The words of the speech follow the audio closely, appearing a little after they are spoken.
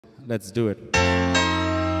Let's do it.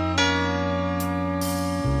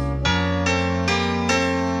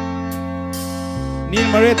 Neil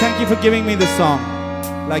Murray, thank you for giving me this song,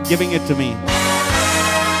 like giving it to me.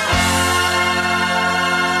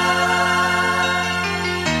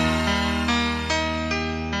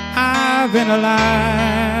 I've been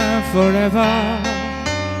alive forever.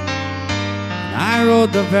 I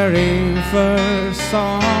wrote the very first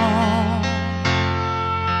song.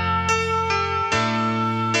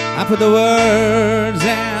 I put the words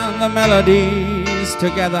and the melodies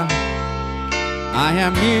together. I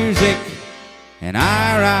am music and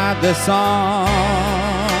I write the songs.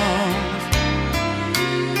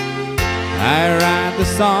 I write the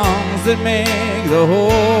songs that make the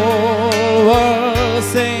whole world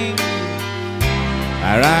sing.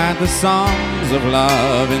 I write the songs of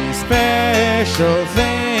love and special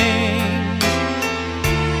things.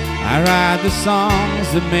 I write the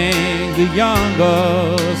songs that make the young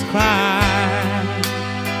girls cry.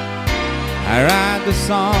 I write the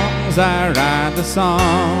songs, I write the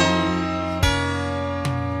songs.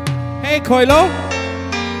 Hey Koilo.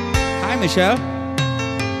 Hi Michelle.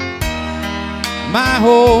 My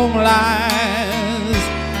home lies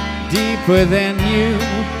deep within you.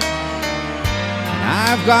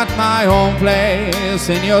 I've got my own place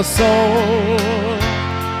in your soul.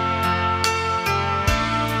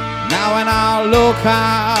 Now when I look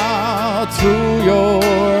out through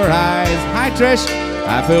your eyes, hi Trish,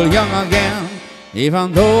 I feel young again,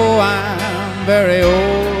 even though I'm very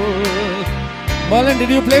old. Merlin, did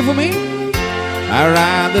you play for me? I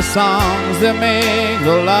write the songs that make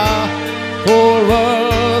the whole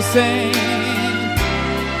world sing.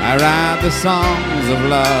 I write the songs of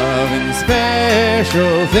love and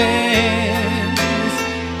special things.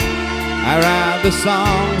 I write the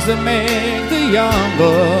songs that make the young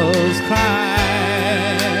girls cry.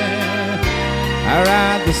 I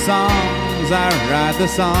write the songs, I write the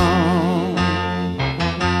songs.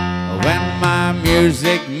 When my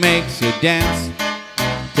music makes you dance,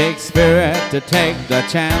 take spirit to take the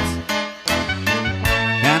chance.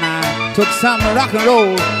 And I took some rock and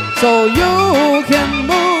roll so you can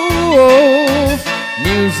move.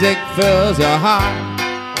 Music fills your heart.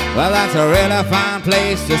 Well, that's a really fine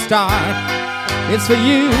place to start. It's for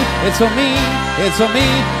you, it's for me, it's for me,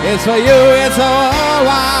 it's for you, it's a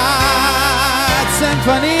worldwide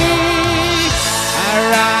symphony. I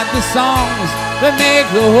write the songs that make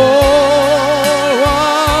the whole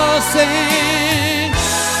world sing.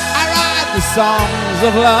 I write the songs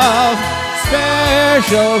of love,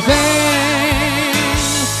 special things.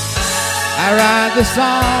 I write the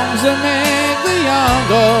songs that make the young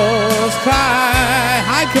girls cry.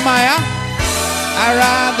 Hi Kamaya. I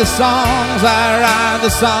write the songs, I write the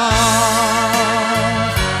songs.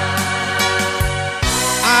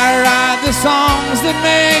 I write the songs that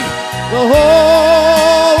make the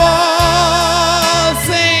whole world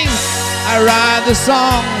sing. I write the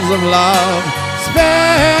songs of love,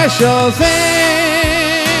 special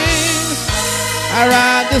things. I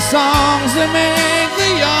write the songs that make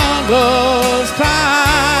the young girls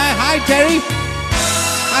cry. Hi Terry.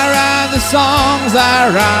 I write the songs, I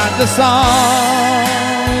write the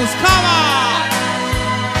songs. Come on!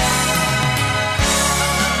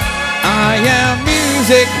 I am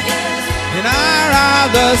music and I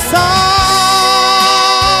write the songs.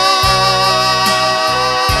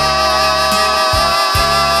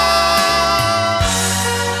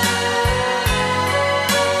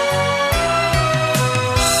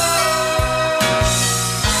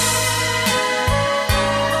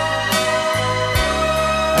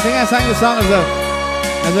 I think I sang the song as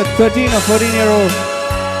a 13 or 14-year-old.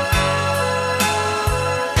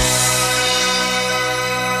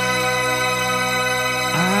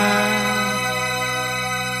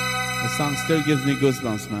 This song still gives me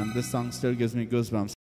goosebumps, man. This song still gives me goosebumps.